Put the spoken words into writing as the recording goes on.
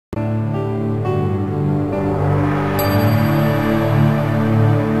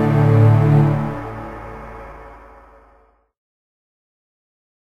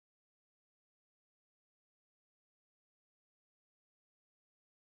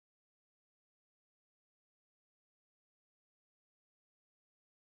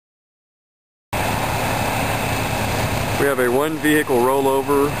We have a one-vehicle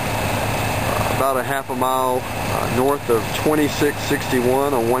rollover about a half a mile north of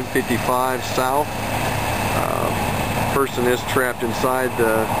 2661 on 155 south. Person is trapped inside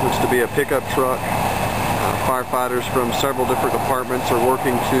looks to be a pickup truck. Firefighters from several different departments are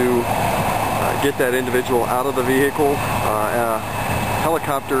working to get that individual out of the vehicle. A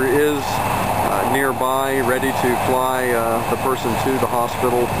helicopter is nearby, ready to fly the person to the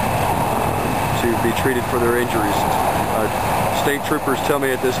hospital to be treated for their injuries. State troopers tell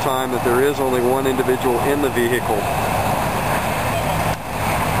me at this time that there is only one individual in the vehicle.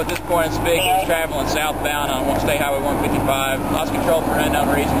 At this point, it's big. He's traveling southbound on State Highway 155. Lost control for an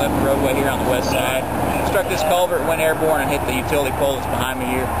unknown reason, left the roadway here on the west side. Struck this culvert, went airborne, and hit the utility pole that's behind me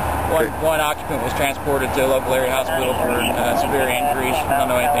here. One occupant was transported to a local area hospital for severe injuries. I don't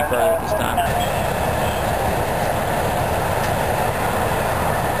know anything further at this time.